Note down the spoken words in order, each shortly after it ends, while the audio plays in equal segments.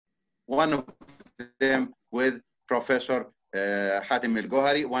one of them with Professor Hatem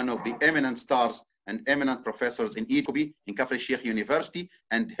Elgohary, one of the eminent stars and eminent professors in orthopedic in Kafr Sheikh University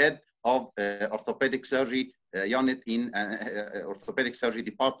and head of orthopedic surgery unit in orthopedic surgery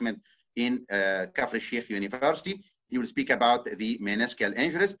department in Kafr Sheikh University. He will speak about the meniscal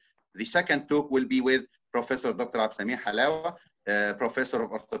injuries. The second talk will be with Professor Dr. Absamih Halawa, Professor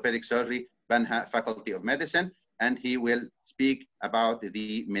of Orthopedic Surgery, Benha Faculty of Medicine, and he will speak about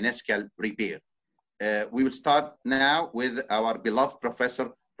the meniscal repair. We will start now with our beloved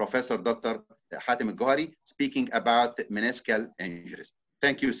professor, Professor Dr. Hatem Elgohary, speaking about meniscal injuries.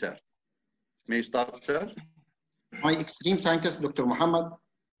 Thank you, sir. May you start, sir? My extreme scientist, Dr. Muhammad.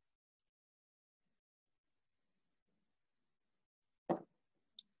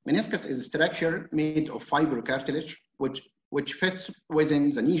 Meniscus is a structure made of fibrocartilage, which fits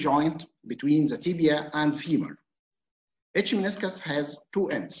within the knee joint between the tibia and femur. Each meniscus has two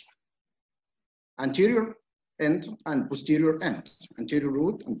ends, anterior end and posterior end, anterior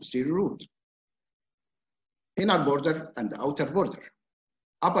root and posterior root, inner border and outer border,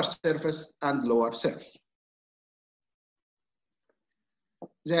 upper surface and lower surface.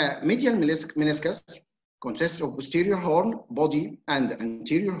 The medial meniscus consists of posterior horn body and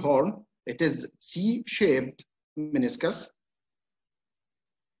anterior horn. It is C-shaped meniscus.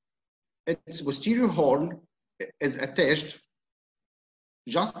 Its posterior horn is attached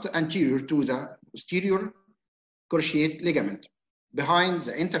just anterior to the posterior cruciate ligament behind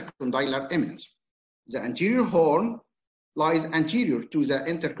the intercondylar eminence. The anterior horn lies anterior to the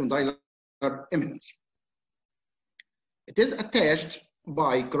intercondylar eminence. It is attached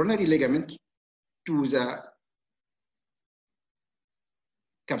by coronary ligament to the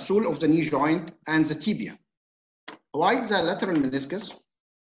capsule of the knee joint and the tibia, while the lateral meniscus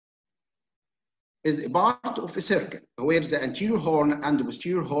is a part of a circle where the anterior horn and the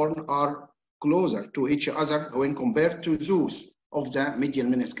posterior horn are closer to each other when compared to those of the medial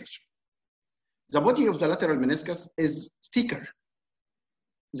meniscus. The body of the lateral meniscus is thicker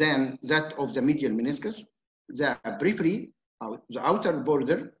than that of the medial meniscus. The periphery, the outer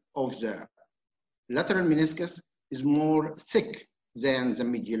border of the lateral meniscus is more thick than the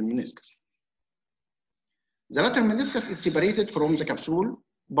medial meniscus. The lateral meniscus is separated from the capsule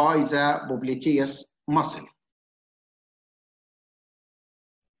by the popliteus muscle.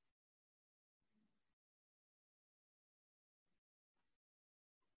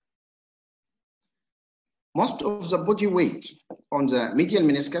 Most of the body weight on the medial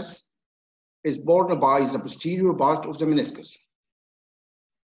meniscus is borne by the posterior part of the meniscus.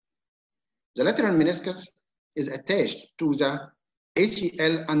 The lateral meniscus is attached to the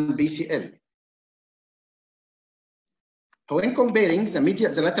ACL and BCL. When comparing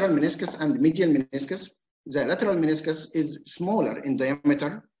the lateral meniscus and medial meniscus, the lateral meniscus is smaller in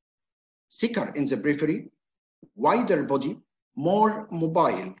diameter, thicker in the periphery, wider body, more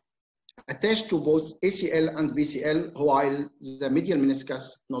mobile, attached to both ACL and BCL, while the medial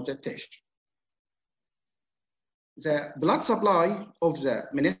meniscus not attached. The blood supply of the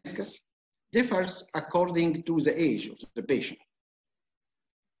meniscus differs according to the age of the patient.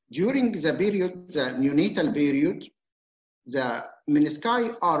 During the period, the neonatal period, the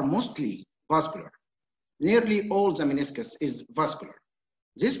menisci are mostly vascular. Nearly all the meniscus is vascular.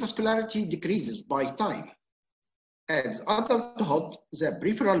 This vascularity decreases by time. As adulthood, the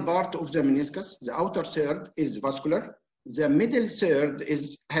peripheral part of the meniscus, the outer third, is vascular. The middle third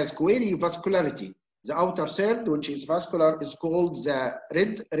has query vascularity. The outer third, which is vascular, is called the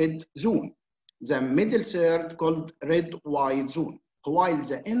red zone. The middle third called red-white zone, while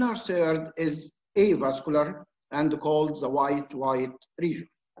the inner third is avascular and called the white region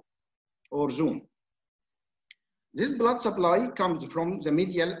or zone. This blood supply comes from the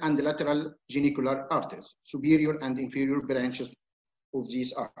medial and lateral genicular arteries, superior and inferior branches of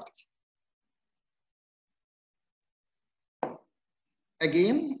these arteries.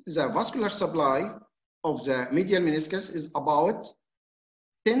 Again, the vascular supply of the medial meniscus is about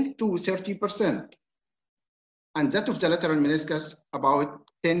 10 to 30%, and that of the lateral meniscus about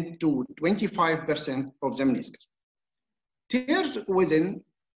 10 to 25% of the meniscus. Tears within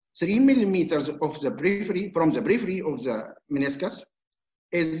 3 millimeters of the periphery, from the periphery of the meniscus,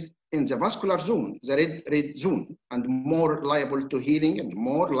 is in the vascular zone, the red zone, and more liable to healing and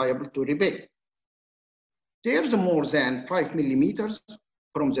more liable to repair. Tears more than 5 millimeters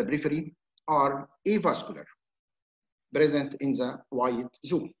from the periphery are avascular, present in the white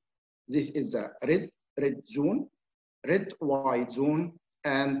zone. This is the red zone, red-white zone,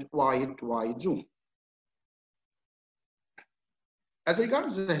 and white zone. As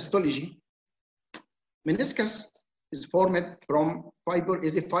regards the histology, meniscus is formed from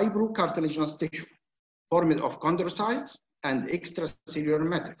is a fibrocartilaginous tissue formed of chondrocytes and extracellular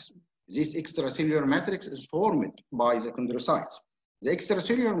matrix. This extracellular matrix is formed by the chondrocytes. The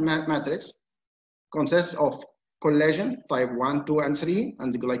extracellular matrix consists of collagen type 1, 2, and 3,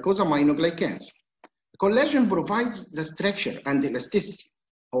 and glycosaminoglycans. Collagen provides the structure and elasticity,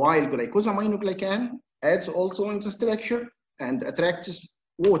 while glycosaminoglycan adds also in the structure and attracts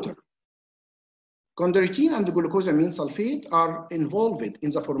water. Chondroitin and glucosamine sulfate are involved in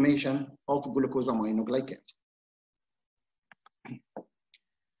the formation of glucosaminoglycans.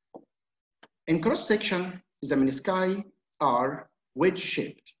 In cross-section, the menisci are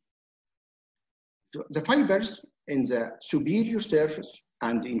wedge-shaped. The fibers in the superior surface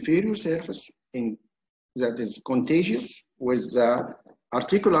and inferior surface that is contagious with the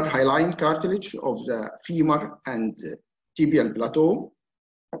articular hyaline cartilage of the femur and tibial plateau.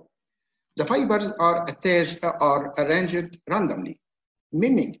 The fibers are arranged randomly,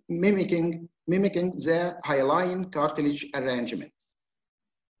 mimicking the hyaline cartilage arrangement.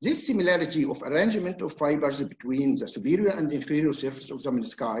 This similarity of arrangement of fibers between the superior and inferior surface of the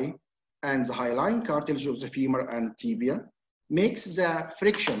menisci and the hyaline cartilage of the femur and tibia makes the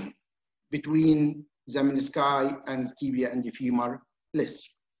friction between the menisci and the tibia and the femur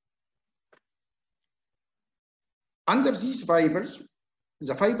less. Under these fibers,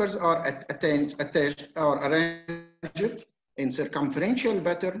 the fibers are arranged in circumferential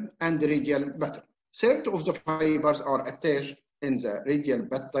pattern and radial pattern. Third of the fibers are attached in the radial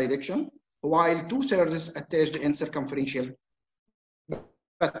direction, while 2/3 attached in circumferential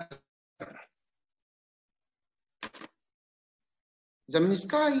pattern. The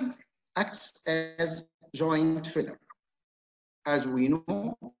menisci acts as joint filler. As we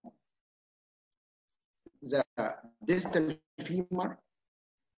know, the distal femur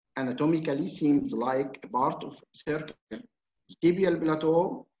anatomically seems like a part of a circle. The tibial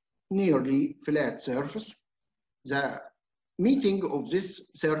plateau, nearly flat surface. The meeting of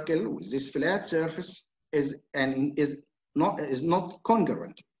this circle with this flat surface is not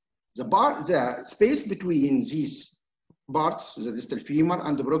congruent. The space between these parts, the distal femur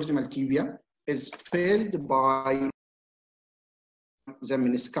and the proximal tibia, is filled by the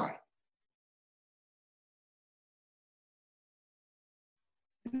menisci.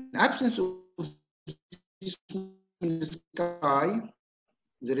 In absence of this menisci,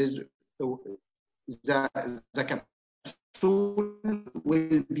 there is the capsule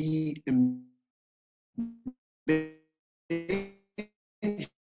will be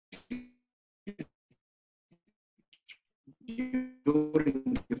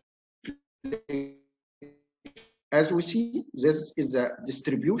as we see, this is the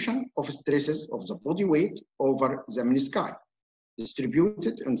distribution of stresses of the body weight over the menisci,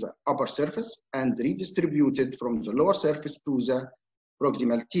 distributed on the upper surface and redistributed from the lower surface to the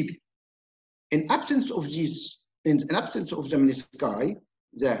proximal tibia. In absence of the menisci,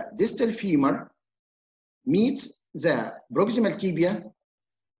 the distal femur meets the proximal tibia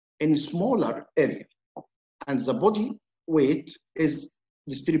in smaller area, and the body weight is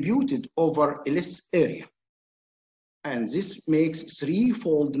distributed over a less area. And this makes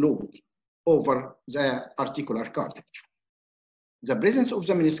threefold load over the articular cartilage. The presence of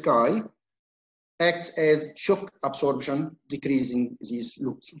the menisci acts as shock absorption, decreasing these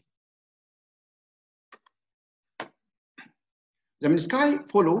loads. The menisci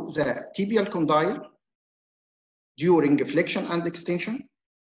follow the tibial condyle during flexion and extension,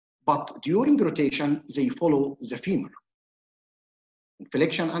 but during rotation, they follow the femur. In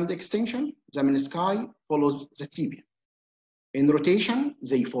flexion and extension, the menisci follows the tibia. In rotation,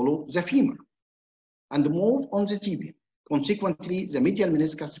 they follow the femur and move on the tibia. Consequently, the medial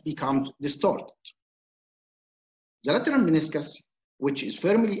meniscus becomes distorted. The lateral meniscus, which is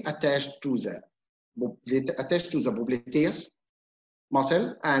firmly attached to the popliteus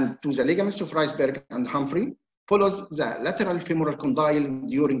muscle and to the ligaments of Reisberg and Humphrey, follows the lateral femoral condyle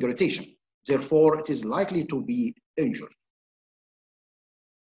during rotation. Therefore, it is likely to be injured.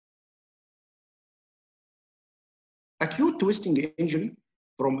 Acute twisting injury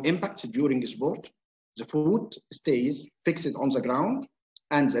from impact during sport, the foot stays fixed on the ground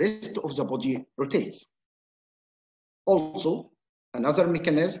and the rest of the body rotates. Also, another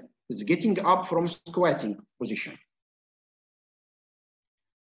mechanism is getting up from squatting position.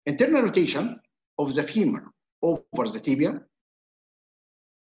 Internal rotation of the femur over the tibia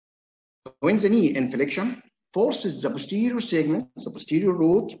when the knee in flexion forces the posterior segment, the posterior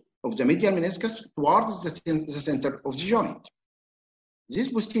root of the medial meniscus towards the center of the joint.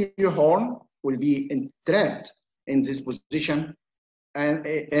 This posterior horn will be entrapped in this position and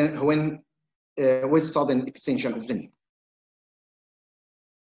when with sudden extension of the knee.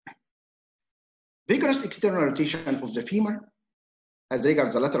 Vigorous external rotation of the femur as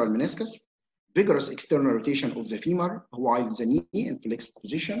regards the lateral meniscus, vigorous external rotation of the femur while the knee in flexed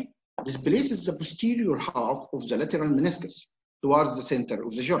position displaces the posterior half of the lateral meniscus towards the center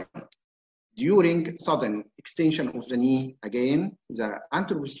of the joint. During sudden extension of the knee, again, the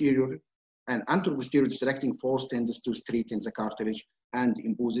anteroposterior and anteroposterior distracting force tends to straighten the cartilage and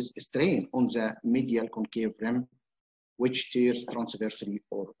imposes a strain on the medial concave rim, which tears transversely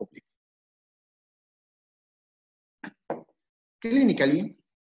or obliquely. Clinically,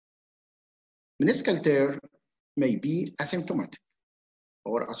 meniscal tear may be asymptomatic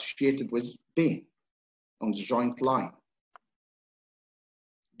or associated with pain on the joint line.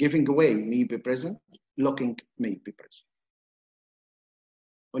 Giving away may be present, locking may be present.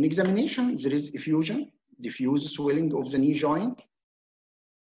 On examination, there is effusion, diffuse swelling of the knee joint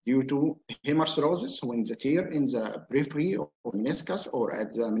due to hemarthrosis when the tear in the periphery of meniscus or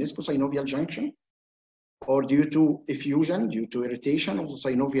at the meniscosynovial junction, or due to effusion due to irritation of the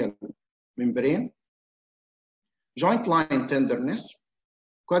synovial membrane, joint line tenderness,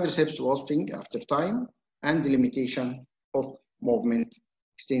 quadriceps wasting after time, and the limitation of movement.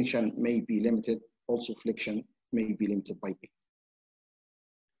 Extension may be limited, also flexion may be limited by pain.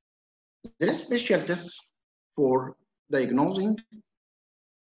 There is special tests for diagnosing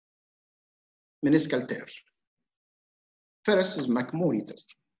meniscal tears. First is McMurray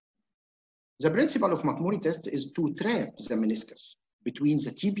test. The principle of McMurray test is to trap the meniscus between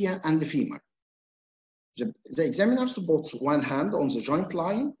the tibia and the femur. The examiner puts one hand on the joint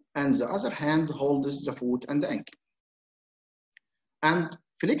line and the other hand holds the foot and the ankle, and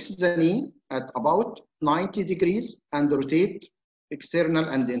flex the knee at about 90 degrees and rotate external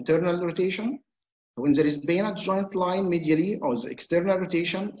and internal rotation. When there is pain at joint line medially or the external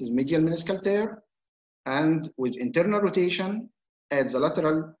rotation, it is medial meniscal tear, and with internal rotation at the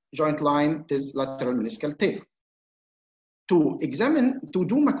lateral joint line, it is lateral meniscal tear. To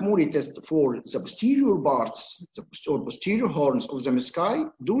do McMurray test for the posterior parts or posterior horns of the menisci,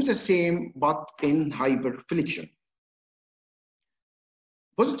 do the same but in hyperflexion.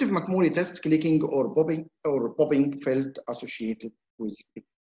 Positive McMurray test, clicking or popping felt associated with it.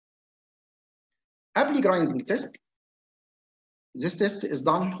 Apple grinding test. This test is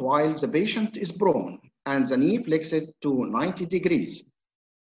done while the patient is prone and the knee flexed to 90 degrees.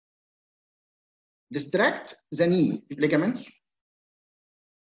 Distract the knee ligaments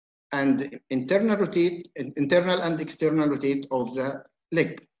and internal and external rotate of the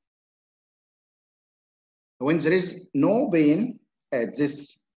leg. When there is no pain at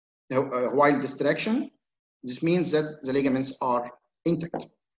this while distraction, this means that the ligaments are intact.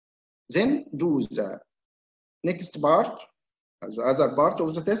 Then do the next part, the other part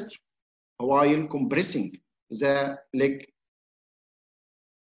of the test, while compressing the leg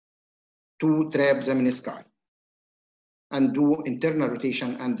to trap the menisci, and do internal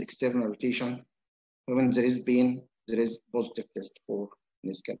rotation and external rotation. When there is pain, there is positive test for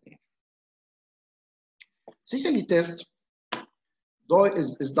meniscal pain. Sicily test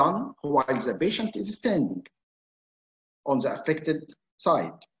is done while the patient is standing on the affected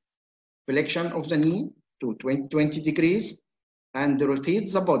side. Flexion of the knee to 20 degrees and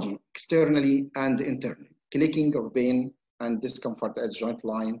rotate the body externally and internally. Clicking or pain and discomfort as joint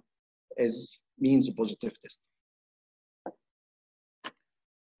line means positive test.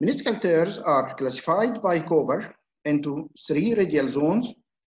 Meniscal tears are classified by Kober into 3 radial zones,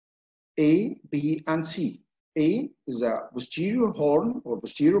 A, B, and C. A is the posterior horn or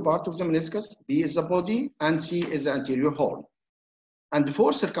posterior part of the meniscus, B is the body, and C is the anterior horn. And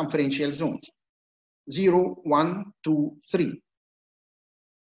 4 circumferential zones, 0, 1, 2, 3.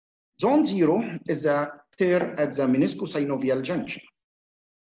 Zone 0 is the tear at the meniscosynovial junction.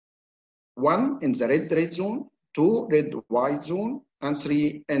 1 in the red zone, 2 red-white zone, and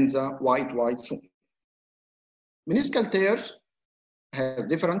 3 in the white zone. Meniscal tears has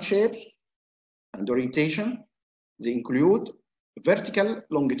different shapes and orientation. They include vertical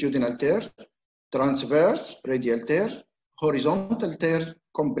longitudinal tears, transverse radial tears, horizontal tears,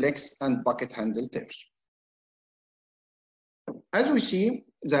 complex and bucket handle tears. As we see,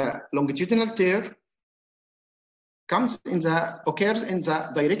 the longitudinal tear occurs in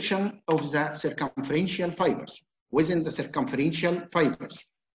the direction of the circumferential fibers, within the circumferential fibers.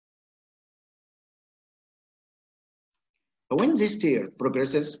 When this tear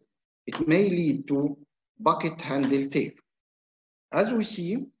progresses, it may lead to bucket handle tear. As we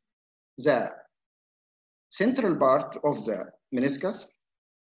see, the central part of the meniscus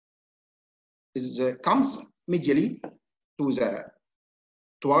comes medially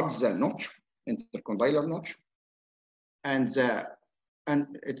towards the notch, intercondylar notch, and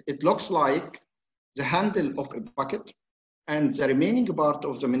it looks like the handle of a bucket, and the remaining part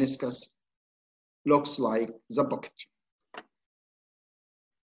of the meniscus looks like the bucket.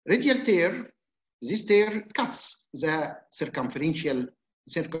 Radial tear, this tear cuts the circumferentially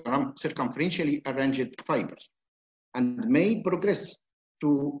arranged fibers and may progress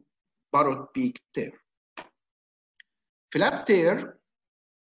to Barrett peak tear. Flap tear,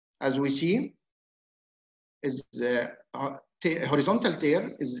 as we see, is horizontal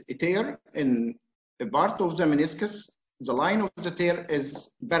tear, is a tear in a part of the meniscus. The line of the tear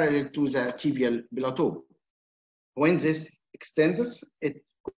is parallel to the tibial plateau. When this extends, it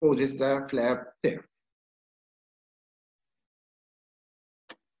causes the flap tear.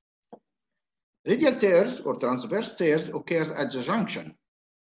 Radial tears or transverse tears occurs at the junction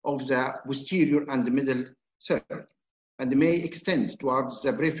of the posterior and the middle third, and may extend towards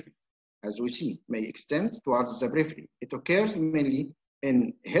the periphery, as we see, may extend towards the periphery. It occurs mainly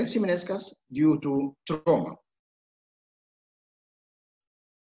in healthy meniscus due to trauma.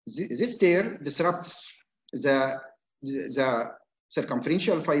 This tear disrupts the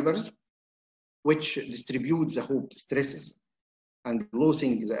circumferential fibers, which distribute the hoop stresses and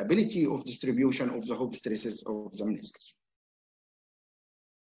losing the ability of distribution of the hoop stresses of the meniscus.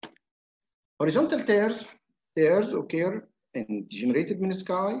 Horizontal tears occur in degenerated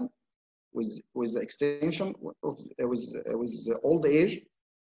menisci with the extension of with old age.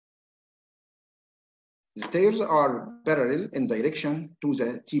 The tears are parallel in direction to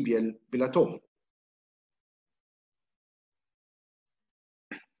the tibial plateau.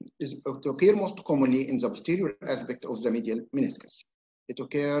 It occurs most commonly in the posterior aspect of the medial meniscus. It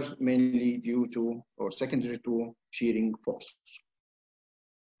occurs mainly due to or secondary to shearing forces.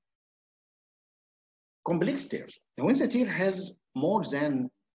 Complex tears. When the tear has more than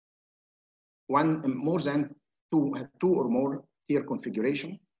two or more tear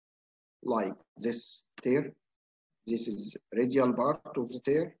configuration, like this tear, this is radial part of the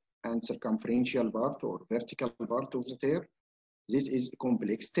tear and circumferential part or vertical part of the tear. This is a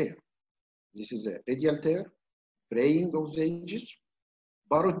complex tear. This is a radial tear, fraying of the edges,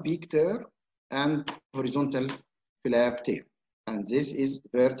 Barrett peak tear, and horizontal flap tear. And this is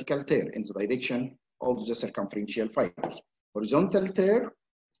vertical tear in the direction of the circumferential fibers. Horizontal tear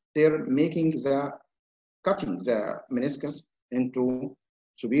making the cutting the meniscus into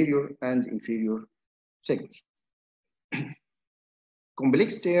superior and inferior segments.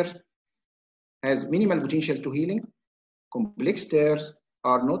 Complex tear has minimal potential to healing. Complex tears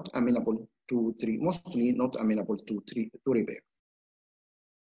are not amenable to mostly not amenable to repair.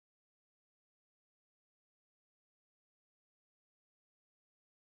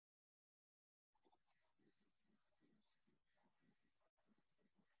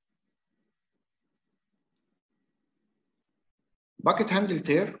 Bucket handle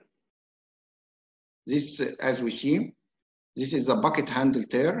tear. This, as we see, this is a bucket handle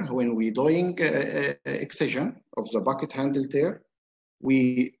tear. When we're doing excision of the bucket handle tear,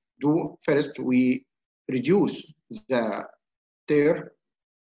 we reduce the tear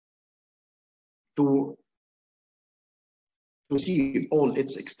to see all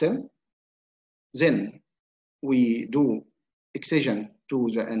its extent. Then we do excision to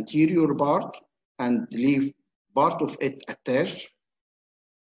the anterior part and leave part of it attached.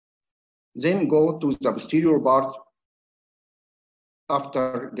 Then go to the posterior part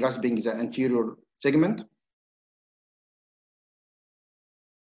after grasping the anterior segment.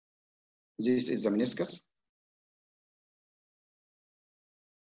 This is the meniscus,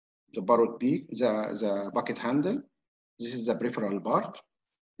 the Barrett peak, the bucket handle. This is the peripheral part.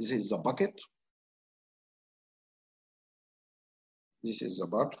 This is the bucket. This is the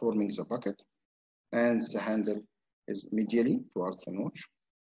part forming the bucket, and the handle is medially towards the notch.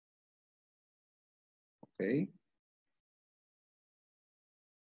 Okay.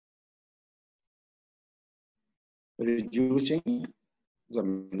 Reducing the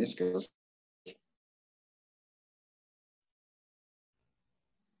meniscus.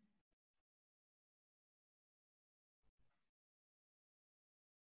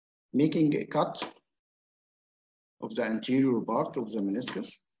 Making a cut of the anterior part of the meniscus.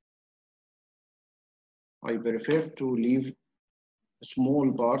 I prefer to leave a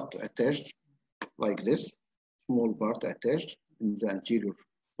small part attached like this, small part attached in the anterior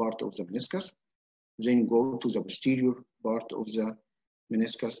part of the meniscus. Then go to the posterior part of the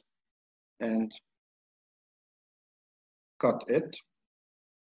meniscus and cut it,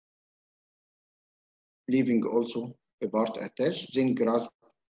 leaving also a part attached. Then grasp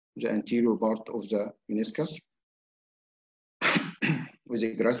the anterior part of the meniscus with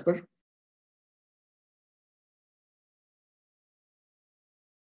a grasper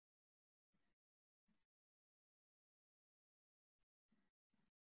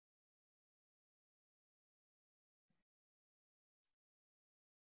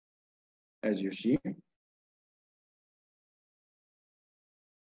as you see.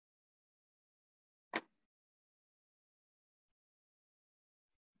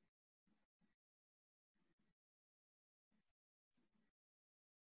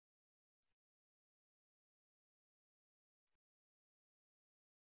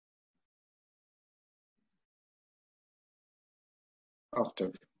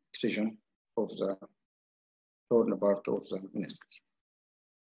 After excision of the torn part of the meniscus.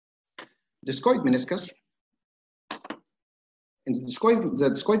 Discoid meniscus. In the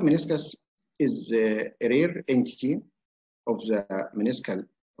discoid meniscus is a rare entity of the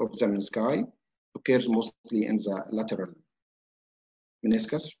menisci, occurs mostly in the lateral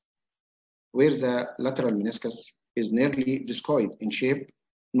meniscus, where the lateral meniscus is nearly discoid in shape,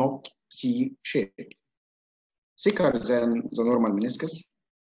 not C-shaped. Thicker than the normal meniscus,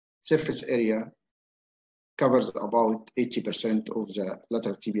 surface area covers about 80% of the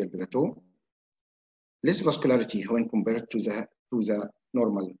lateral tibial plateau. Less vascularity when compared to the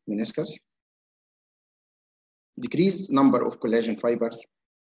normal meniscus. Decreased number of collagen fibers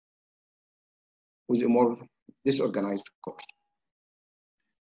with a more disorganized course.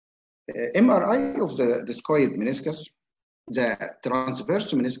 MRI of the discoid meniscus, the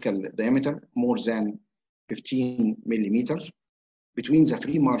transverse meniscal diameter more than 15 millimeters between the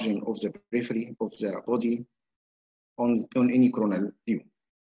free margin of the periphery of the body on any coronal view.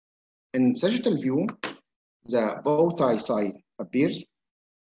 In sagittal view, the bow tie side appears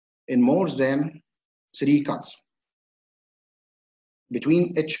in more than 3 cuts.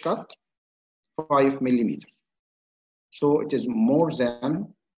 Between each cut, 5 millimeters. So it is more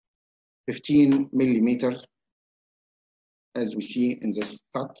than 15 millimeters, as we see in this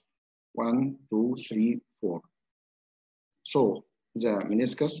cut, 1, 2, 3, 4. So the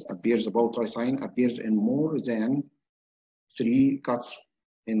meniscus appears, the bow tie sign appears in more than 3 cuts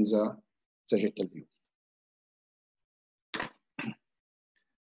in the sagittal view.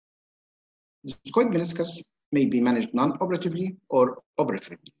 The discoid meniscus may be managed non-operatively or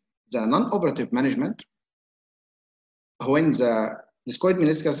operatively. The non-operative management, when the discoid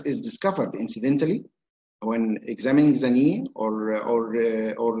meniscus is discovered incidentally, when examining the knee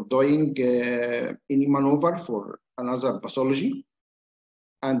or doing any maneuver for another pathology,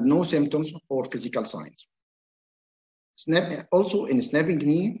 and no symptoms or physical signs. Also in snapping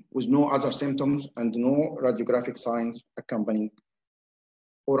knee with no other symptoms and no radiographic signs accompanying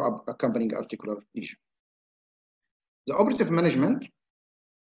articular lesion. The operative management,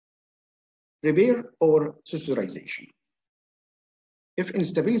 repair or scissorization. If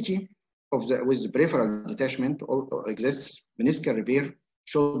instability with the peripheral detachment exists, meniscal repair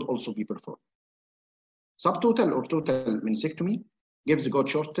should also be performed. Subtotal or total meniscectomy gives good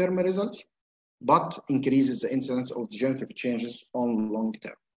short-term results, but increases the incidence of degenerative changes on long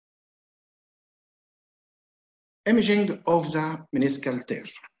term. Imaging of the meniscal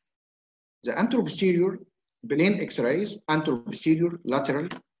tears. The anteroposterior plane X-rays, anteroposterior, lateral,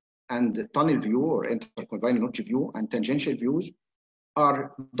 and tunnel view or intercondylar notch view and tangential views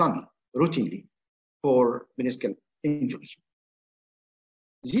are done routinely for meniscal injuries.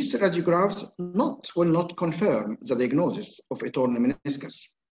 These radiographs will not confirm the diagnosis of a torn meniscus,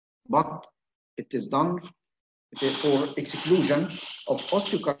 but it is done for exclusion of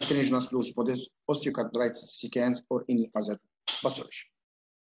osteocartilaginous loose bodies, osteochondritis dissecans, or any other pathology.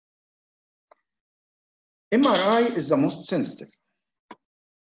 MRI is the most sensitive.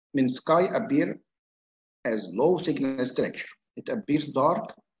 Menisci appear as low signal structure. It appears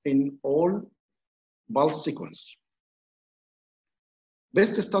dark in all pulse sequence.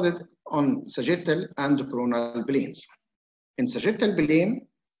 Best studied on sagittal and coronal planes. In sagittal plane,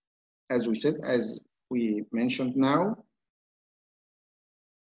 as we mentioned now,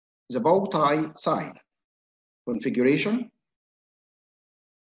 the bow tie sign configuration,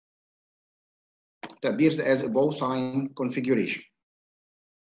 it appears as a bow sign configuration.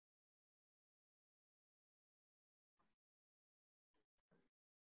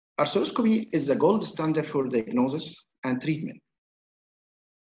 Arthroscopy is the gold standard for diagnosis and treatment.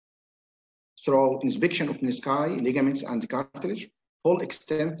 Through inspection of menisci, ligaments, and cartilage, whole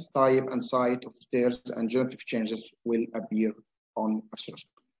extent, type, and site of tears and degenerative changes will appear on arthroscopy.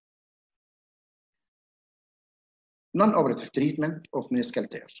 Non-operative treatment of meniscal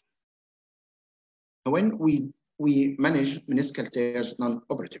tears. When we manage meniscal tears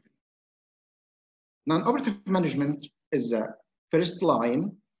non-operatively. Non-operative management is the first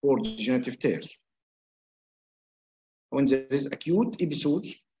line for degenerative tears. When there is acute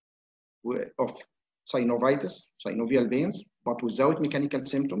episodes of synovitis, synovial veins, but without mechanical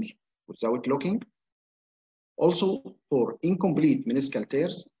symptoms, without locking. Also for incomplete meniscal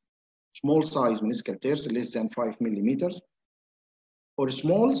tears, small size meniscal tears less than 5 millimeters, or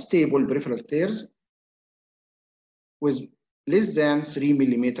small stable peripheral tears with less than 3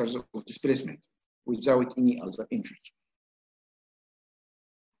 millimeters of displacement without any other injuries.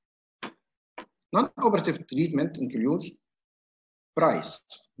 Non-operative treatment includes price,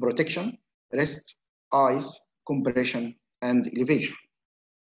 protection, rest, ice, compression, and elevation.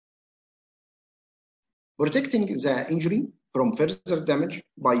 Protecting the injury from further damage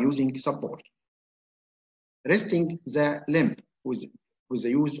by using support. Resting the limb with the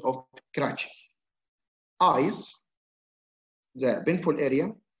use of crutches. Ice the painful area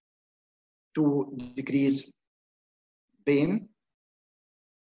to decrease pain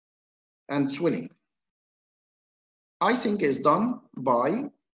and swelling. Icing is done by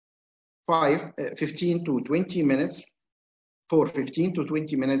 15 to 20 minutes for 15 to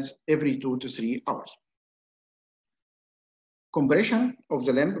 20 minutes every 2 to 3 hours. Compression of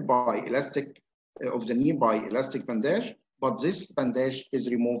the limb by elastic of the knee by elastic bandage, but this bandage is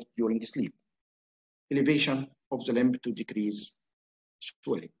removed during sleep. Elevation of the limb to decrease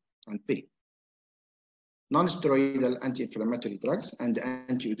swelling and pain. Non-steroidal anti-inflammatory drugs and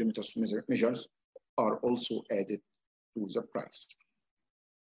anti-edematous measures are also added to the price.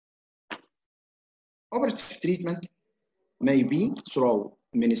 Operative treatment may be through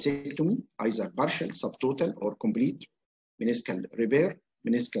meniscectomy, either partial, subtotal, or complete, meniscal repair,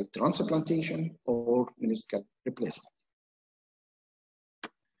 meniscal transplantation, or meniscal replacement.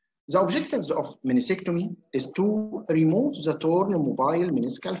 The objectives of meniscectomy is to remove the torn mobile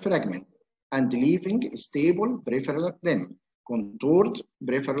meniscal fragment and leaving a stable peripheral limb, contoured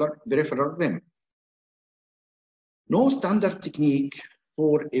peripheral limb. No standard technique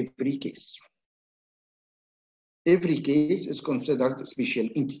for every case. Every case is considered a special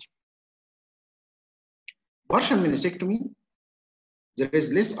entity. Partial meniscectomy, there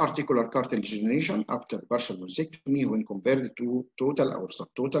is less articular cartilage generation after partial meniscectomy when compared to total or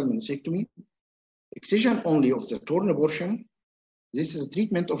subtotal meniscectomy. Excision only of the torn portion. This is a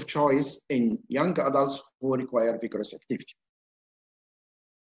treatment of choice in young adults who require vigorous activity.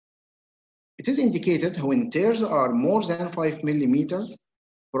 It is indicated when tears are more than 5 millimeters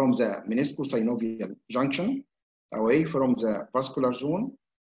from the meniscosynovial junction away from the vascular zone,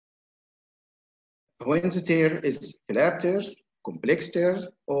 when the tear is flap tears, complex tears,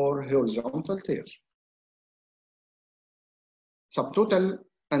 or horizontal tears. Subtotal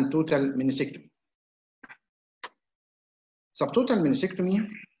and total meniscectomy. Subtotal meniscectomy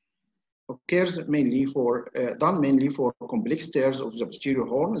occurs done mainly for complex tears of the posterior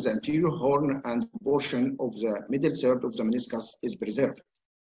horn. The anterior horn and portion of the middle third of the meniscus is preserved.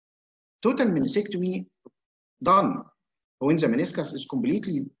 Total meniscectomy done when the meniscus is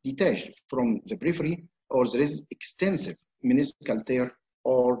completely detached from the periphery or there is extensive meniscal tear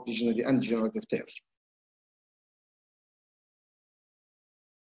or degenerative tears.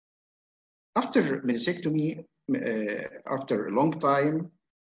 After meniscectomy, after a long time,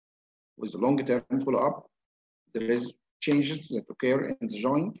 with long-term follow-up, there is changes that occur in the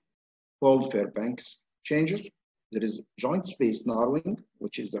joint called Fairbanks changes. There is joint space narrowing,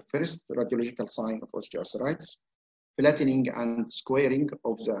 which is the first radiological sign of osteoarthritis, flattening and squaring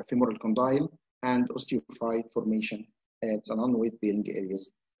of the femoral condyle, and osteophyte formation at the non-weight-bearing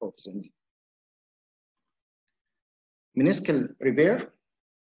areas of the knee. Meniscal repair,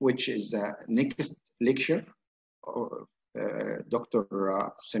 which is the next lecture, Dr.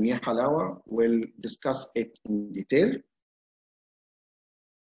 Samir Halawa will discuss it in detail.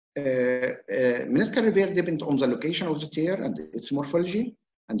 Meniscal repair depends on the location of the tear and its morphology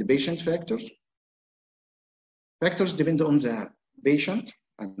and the patient factors. Factors depend on the patient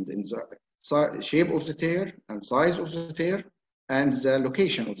and in the shape of the tear and size of the tear and the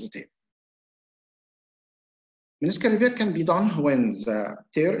location of the tear. Meniscal repair can be done when the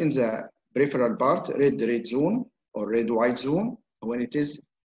tear in the peripheral part, red zone or red-white zone, when it is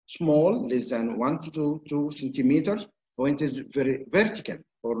small, less than 1 to 2 centimeters, when it is very vertical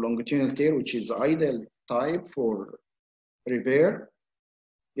or longitudinal tear, which is the ideal type for repair.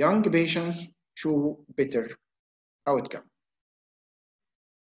 Young patients show better outcome.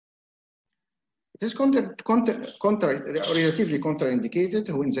 It is relatively contraindicated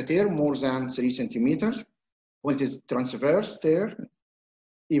when the tear more than 3 centimeters, when it is transverse tear,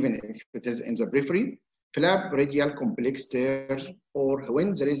 even if it is in the periphery, flap radial complex tears, or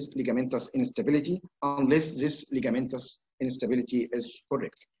when there is ligamentous instability, unless this ligamentous instability is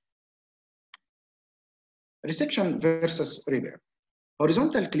correct. Resection versus repair.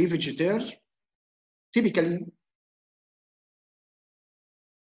 Horizontal cleavage tears typically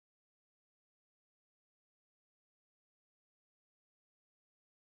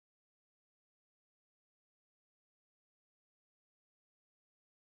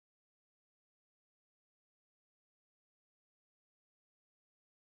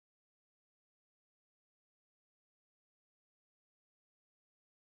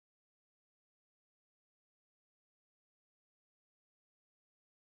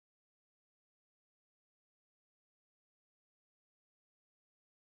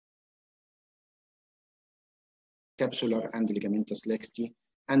capsular and ligamentous laxity,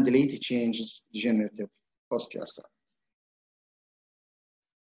 and late changes degenerative osteoarthritis.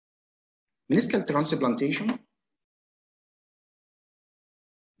 Meniscal transplantation.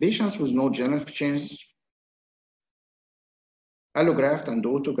 Patients with no degenerative changes, allograft and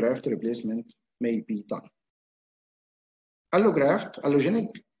autograft replacement may be done. Allogenic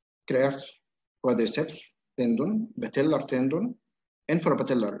grafts, quadriceps tendon, patellar tendon,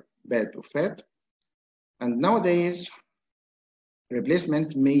 infrapatellar bed of fat, and nowadays replacement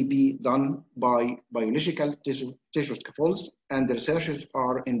may be done by biological tissue scaffolds, and the researches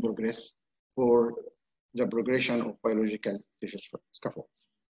are in progress for the progression of biological tissue scaffolds.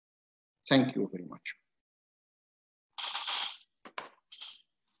 Thank you very much.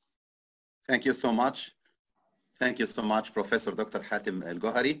 Thank you so much. Thank you so much, Professor Dr. Hatem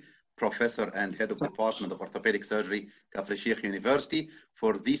Elgohary, Professor and Head of Department of Orthopedic Surgery, Kafr University,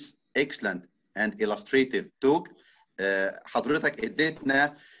 for this excellent and illustrative talk. حضرتك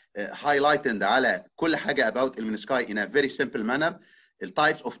اديتنا highlighting على كل حاجة about المنسكاي in a very simple manner,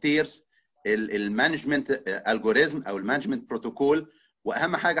 types of tears, management algorithm أو management protocol،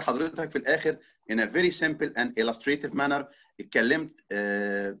 وأهم حاجة حضرتك في الآخر in a very simple and illustrative manner اتكلمت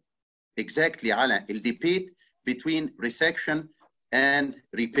exactly على debate between resection and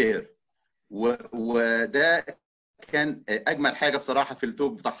repair، وده كان أجمل حاجة بصراحة في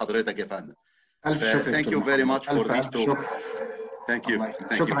التوك بتاع حضرتك يا فندم. ألف شكر. Thank you very much for this talk. Thank you.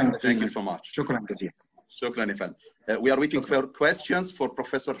 Thank you so much. شكرا جزيلا. شكرا يا فندم. We are waiting for questions for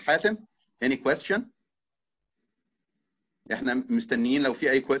Professor Hatem. Any question? احنا مستنيين لو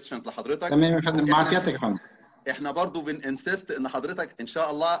في اي questions لحضرتك. تمام يا فندم، مع سيادتك يا فندم. احنا برضو بنانسست ان حضرتك ان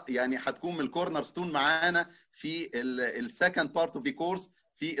شاء الله يعني هتكون من الكورنر ستون معانا في السكند بارت اوف ذا كورس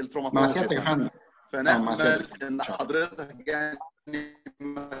في التروماتولوجي. مع سيادتك يا فندم. فنأمل ان حضرتك يعني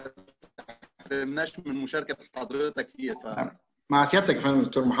ما تحرمناش من مشاركه حضرتك فيها. مع سيادتك يا فندم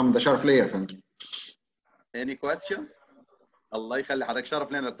دكتور محمد، ده شرف ليا يا فندم. Any questions? الله يخلي حضرتك،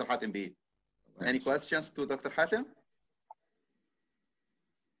 شرف لنا دكتور حاتم بيه. Any questions to Dr. Hatem?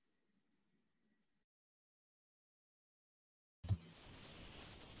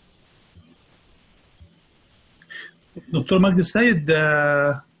 دكتور مجدي السيد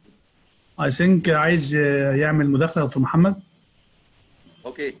I think عايز يعمل مداخلة. دكتور محمد.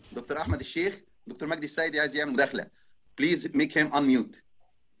 اوكي، دكتور احمد الشيخ، دكتور مجدي السيد عايز يعمل مداخلة. Please make him unmute.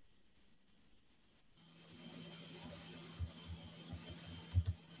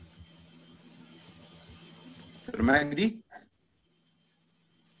 دكتور مجدي.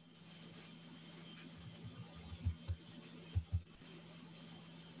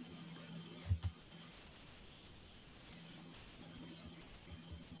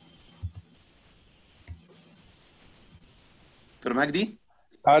 دكتور مجدي.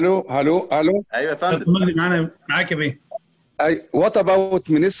 الو. ايوه يا فندم. دكتور مجدي معاك يا بيه. What about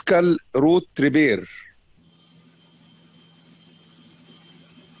meniscal root repair?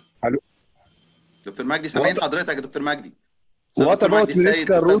 الو. دكتور مجدي سامعين حضرتك يا دكتور مجدي. What about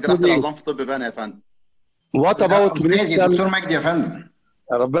meniscal root repair؟ العظام في طب بنها يا فندم. What about meniscal؟ دكتور مجدي يا فندم.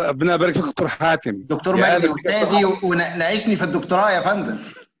 ربنا يبارك فيك دكتور حاتم. دكتور مجدي استاذي وناقشني في الدكتوراه يا فندم.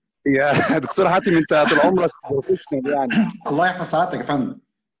 يا دكتور حاتم انت طول عمرك بروفيشنال يعني. الله يحفظ سعادتك يا فندم.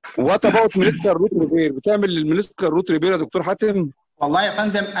 وات اباوت meniscal root repair؟ بتعمل المينيسكال روت ريبير يا دكتور حاتم؟ والله يا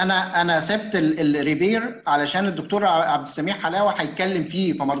فندم انا سبت الريبير علشان الدكتور عبد السميع حلاوه هيتكلم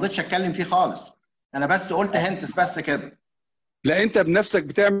فيه، فما رضيتش اتكلم فيه خالص. انا بس قلت هنتس بس كده. لا انت بنفسك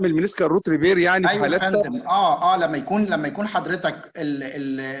بتعمل مينيسكال روت ريبير يعني في حالات؟ ايوه يا فندم. لما يكون حضرتك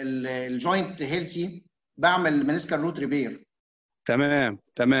الجوينت هيلثي بعمل مينيسكال روت ريبير.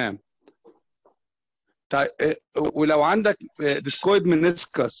 تمام. طيب ولو عندك ديسكويد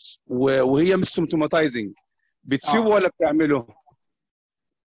منسكس وهي مش سيمتوماتايزنج بتسيبه ولا بتعمله؟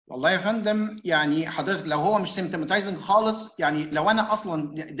 والله يا فندم يعني حضرتك لو هو مش سيمتوماتايزنج خالص، يعني لو انا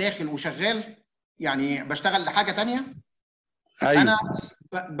اصلا داخل وشغال يعني بشتغل لحاجه ثانيه، أيوة. انا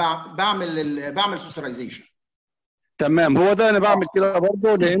بعمل سوسرايزيشن. تمام، هو ده انا بعمل كده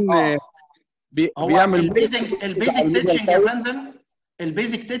برضه لان بيعمل البيزك تيتشنج يا فندم.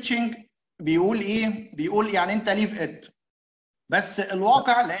 البيزك تيتشنج بيقول ايه؟ بيقول يعني انت ليف ات، بس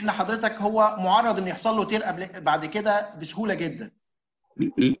الواقع لان حضرتك هو معرض ان يحصل له تير بعد كده بسهوله جدا.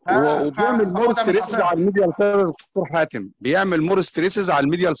 وبيعمل مور ستريسز على الميديال سايد يا دكتور حاتم، بيعمل مور ستريسز على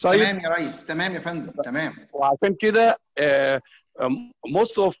الميديال سايد. تمام يا ريس، تمام يا فندم، تمام. وعشان كده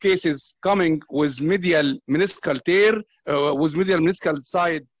most of cases coming with medial meniscal tear with medial meniscal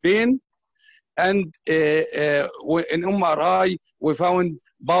side pain and in MRI we found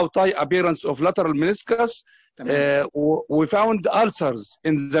bow tie appearance of lateral meniscus. We found ulcers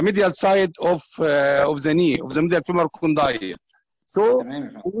in the medial side of the knee, of the medial femoral condyle. So we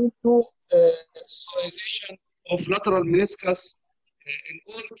need to sterilization of lateral meniscus in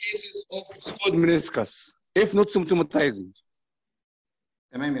all cases of discoid meniscus if not symptomatizing.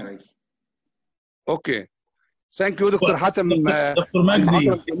 تمام يا ريس. اوكي. ثانك يو دكتور حاتم. دكتور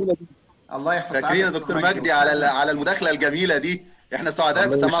مجدي الله يحفظ شاكرين يا دكتور مجدي على المداخله الجميله دي. احنا سعداء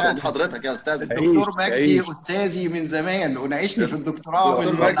بسماع صوت حضرتك يا استاذ. الدكتور مجدي استاذي من زمان وناقشني في الدكتوراه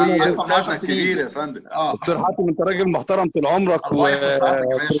من مجدي استاذنا الكبير يا فندم. دكتور حاتم انت راجل محترم طول عمرك. الله يحفظ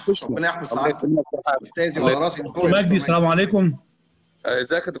سعادتك يا باشا. ربنا يحفظ سعادتك استاذي وعلى راسي. دكتور مجدي السلام عليكم.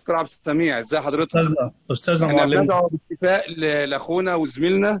 ازيك يا دكتور عبد السميع؟ ازي حضرتك؟ استاذنا معلم. ندعو باتفاق لاخونا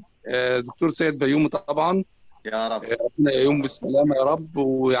وزميلنا دكتور سيد بيومي طبعا. يا رب ربنا يقوم بالسلامه يا رب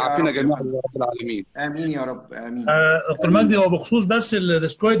ويعافينا جميعا يا رب العالمين. امين يا رب امين. دكتور مجدي هو بخصوص بس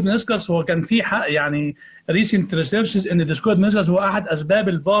الديسكويد مينيسكس هو كان في حق يعني ريسنت ريسيرشز ان الديسكويد مينيسكس هو احد اسباب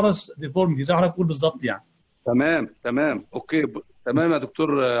الفارس ديفورميتي زي ما حضرتك بتقول بالظبط يعني. تمام اوكي تمام يا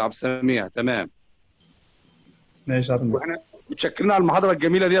دكتور عبد السميع تمام. ماشي يا فندم. واحنا متشكرين على المحاضره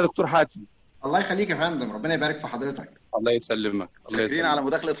الجميله دي يا دكتور حاتم. الله يخليك يا فندم ربنا يبارك في حضرتك. الله يسلمك. شاكرين على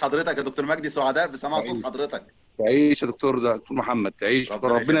مداخله حضرتك يا دكتور مجدي. سعداء بسماع صوت حضرتك. تعيش يا دكتور محمد تعيش.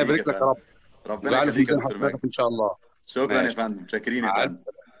 ربنا يبارك لك يا رب. ربنا يخليك يا دكتور مجدي ان شاء الله. شكرا يا فندم. شاكرين يا فندم.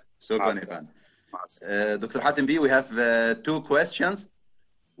 شكرا يا فندم. Dr. Hatem B, we have two questions.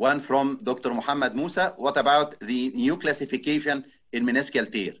 One from Dr. Muhammad Musa. What about the new classification in meniscal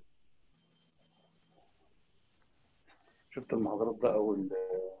tear? شفت المحاضرات ده او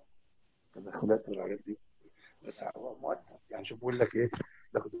التدخلات والحاجات دي بس هو مؤدب يعني. شوف بقول لك ايه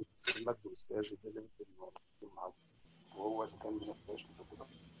باخد المجد والاستاذ ده وهو اللي كان بيناقش في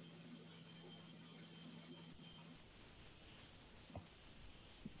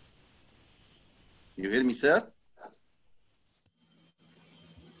You hear me, sir?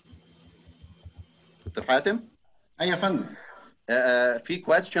 دكتور حاتم؟ ايوه يا فندم. في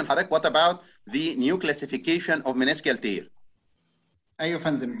question حضرتك what about the new classification of meniscal tear؟ ايوه يا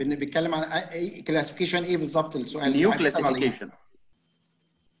فندم بنتكلم عن اي كلاسيفيكيشن ايه بالظبط السؤال؟ نيو كلاسيفيكيشن.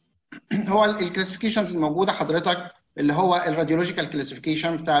 هو الكلاسيفيكيشنز الموجوده حضرتك اللي هو الراديولوجيكال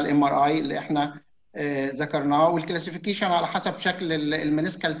كلاسيفيكيشن بتاع الام ار اي اللي احنا ذكرناه والكلاسيفيكيشن على حسب شكل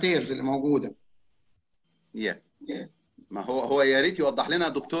المينيسكال تيرز اللي موجوده. ما هو يا ريت يوضح لنا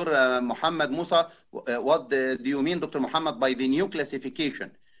دكتور محمد موسى what do you mean دكتور محمد by the new classification?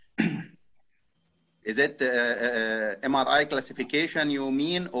 Is it MRI classification you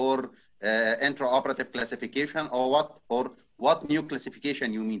mean or intraoperative classification or what new classification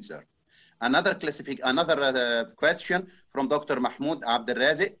you mean, sir? Another question from Dr. Mahmoud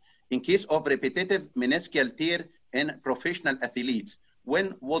Abdelrazik. In case of repetitive meniscal tear in professional athletes, when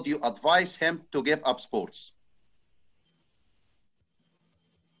would you advise him to give up sports?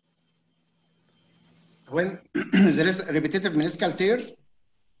 When there is repetitive meniscal tears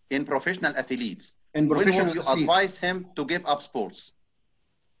in professional athletes, when would you advise him to give up sports?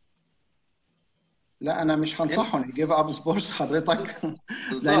 لا انا مش هنصحه انه يجيب اب سبورتس حضرتك.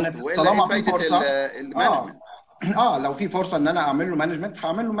 لان طالما في فرصه لو في فرصه ان انا اعمل له مانجمنت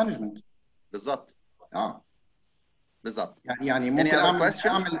هعمل له مانجمنت. بالظبط. بالظبط. يعني ممكن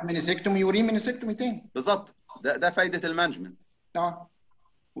اعمل مينيسكتومي وري مينيسكتومي تاني. بالظبط. ده فايده المانجمنت.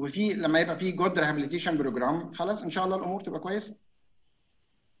 وفي لما يبقى في جود ريهابيليتيشن بروجرام خلاص ان شاء الله الامور تبقى كويسه.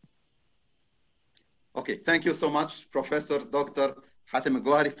 Okay, thank you so much, Professor Dr. Hatem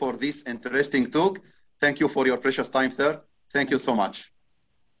Elgohary, for this interesting talk. Thank you for your precious time, sir. Thank you so much.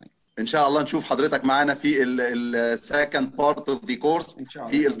 إن شاء الله نشوف حضرتك معنا في ال second part of the course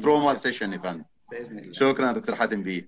في التروما سيشن يا فندم. بإذن الله. شكرا دكتور حاتم بيه.